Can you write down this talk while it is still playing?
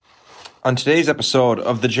On today's episode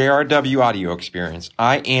of the Jrdubuuu audio experience,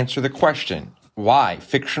 I answer the question, why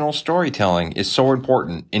fictional storytelling is so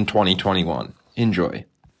important in 2021. Enjoy.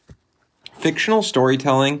 Fictional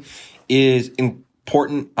storytelling is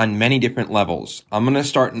important on many different levels. I'm going to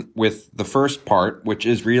start with the first part, which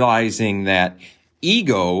is realizing that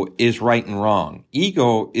ego is right and wrong.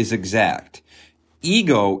 Ego is exact.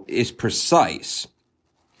 Ego is precise.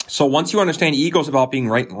 So once you understand ego is about being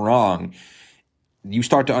right and wrong, you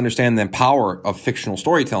start to understand the power of fictional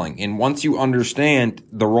storytelling. And once you understand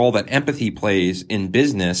the role that empathy plays in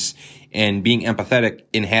business and being empathetic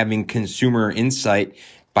in having consumer insight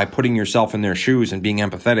by putting yourself in their shoes and being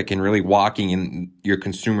empathetic and really walking in your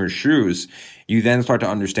consumer's shoes, you then start to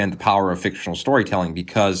understand the power of fictional storytelling.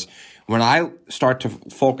 Because when I start to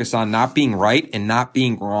focus on not being right and not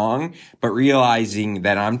being wrong, but realizing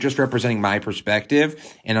that I'm just representing my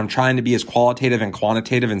perspective and I'm trying to be as qualitative and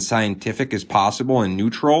quantitative and scientific as possible and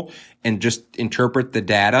neutral and just interpret the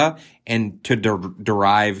data and to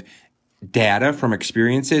derive data from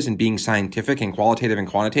experiences and being scientific and qualitative and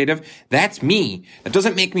quantitative, that's me. That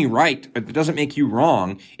doesn't make me right, but it doesn't make you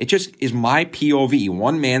wrong. It just is my POV,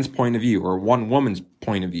 one man's point of view or one woman's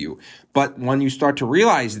point of view. But when you start to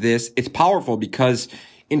realize this, it's powerful because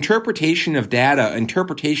interpretation of data,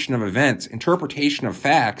 interpretation of events, interpretation of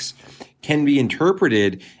facts can be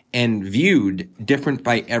interpreted and viewed different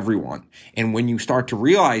by everyone. And when you start to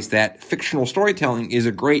realize that, fictional storytelling is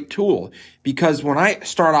a great tool, because when I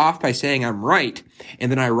start off by saying I'm right,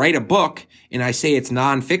 and then I write a book and I say it's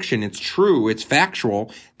nonfiction, it's true, it's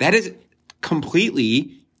factual, that is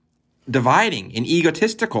completely dividing and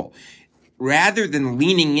egotistical. Rather than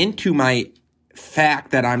leaning into my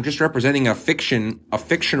fact that I'm just representing a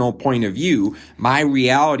fictional point of view, my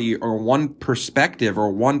reality or one perspective or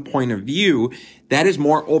one point of view, that is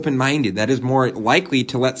more open-minded. That is more likely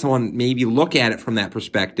to let someone maybe look at it from that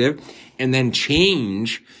perspective and then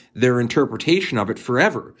change their interpretation of it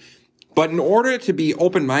forever. But in order to be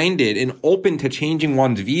open-minded and open to changing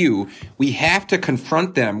one's view, we have to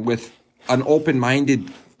confront them with an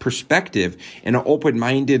open-minded perspective and an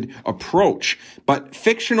open-minded approach. But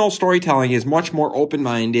fictional storytelling is much more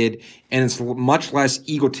open-minded and it's much less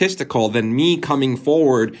egotistical than me coming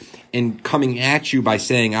forward and coming at you by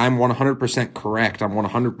saying I'm 100% correct, I'm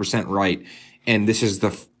 100% right, and this is the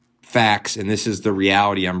facts and this is the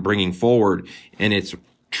reality I'm bringing forward, and it's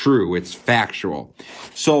true, it's factual.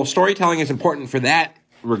 So storytelling is important for that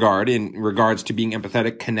regard, in regards to being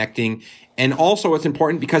empathetic, connecting, and also it's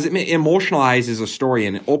important because it emotionalizes a story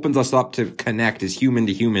and it opens us up to connect as human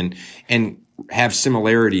to human and have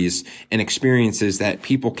similarities and experiences that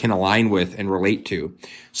people can align with and relate to.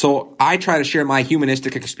 So I try to share my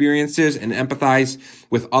humanistic experiences and empathize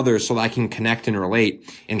with others so that I can connect and relate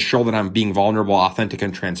and show that I'm being vulnerable, authentic,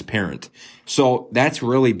 and transparent. So that's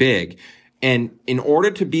really big. And in order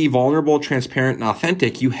to be vulnerable, transparent, and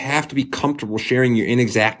authentic, you have to be comfortable sharing your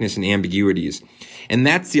inexactness and ambiguities. And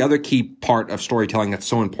that's the other key part of storytelling that's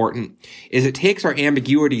so important, is it takes our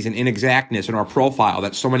ambiguities and inexactness in our profile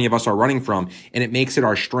that so many of us are running from, and it makes it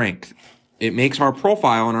our strength. It makes our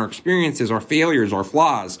profile and our experiences, our failures, our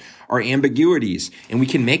flaws, our ambiguities, and we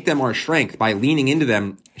can make them our strength by leaning into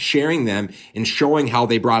them, sharing them, and showing how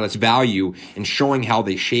they brought us value and showing how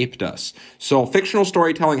they shaped us. So fictional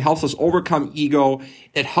storytelling helps us overcome ego.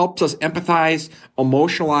 It helps us empathize,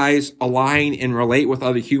 emotionalize, align, and relate with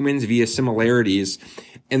other humans via similarities.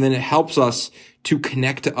 And then it helps us to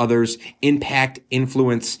connect to others, impact,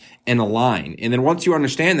 influence, and align. And then once you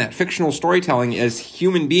understand that, fictional storytelling, as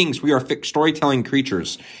human beings, we are storytelling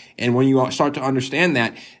creatures. And when you start to understand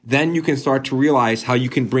that, then you can start to realize how you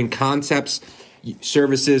can bring concepts,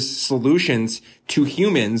 services, solutions to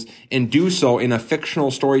humans and do so in a fictional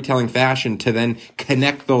storytelling fashion to then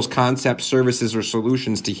connect those concepts, services, or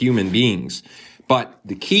solutions to human beings. But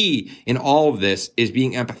the key in all of this is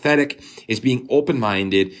being empathetic, is being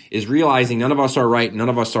open-minded, is realizing none of us are right, none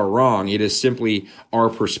of us are wrong. It is simply our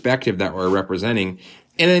perspective that we're representing.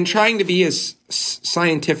 And then trying to be as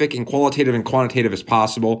scientific and qualitative and quantitative as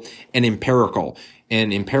possible and empirical.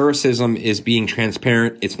 And empiricism is being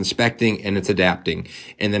transparent, it's inspecting, and it's adapting.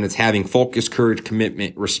 And then it's having focus, courage,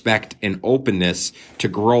 commitment, respect, and openness to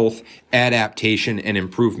growth, adaptation, and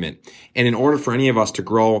improvement. And in order for any of us to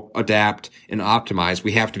grow, adapt, and optimize,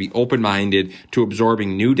 we have to be open-minded to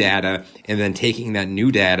absorbing new data and then taking that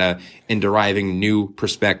new data and deriving new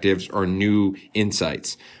perspectives or new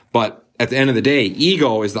insights. But at the end of the day,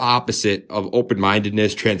 ego is the opposite of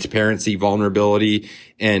open-mindedness, transparency, vulnerability,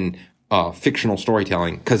 and fictional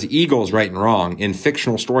storytelling, because ego is right and wrong, and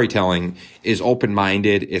fictional storytelling is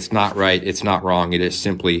open-minded. It's not right. It's not wrong. It is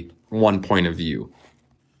simply one point of view.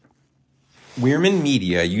 Weirman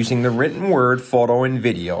Media using the written word, photo, and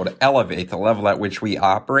video to elevate the level at which we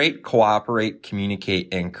operate, cooperate,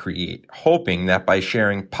 communicate, and create, hoping that by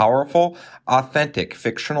sharing powerful, authentic,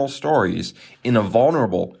 fictional stories in a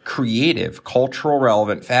vulnerable, creative, cultural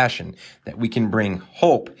relevant fashion, that we can bring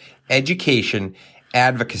hope, education,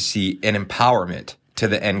 advocacy, and empowerment to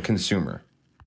the end consumer.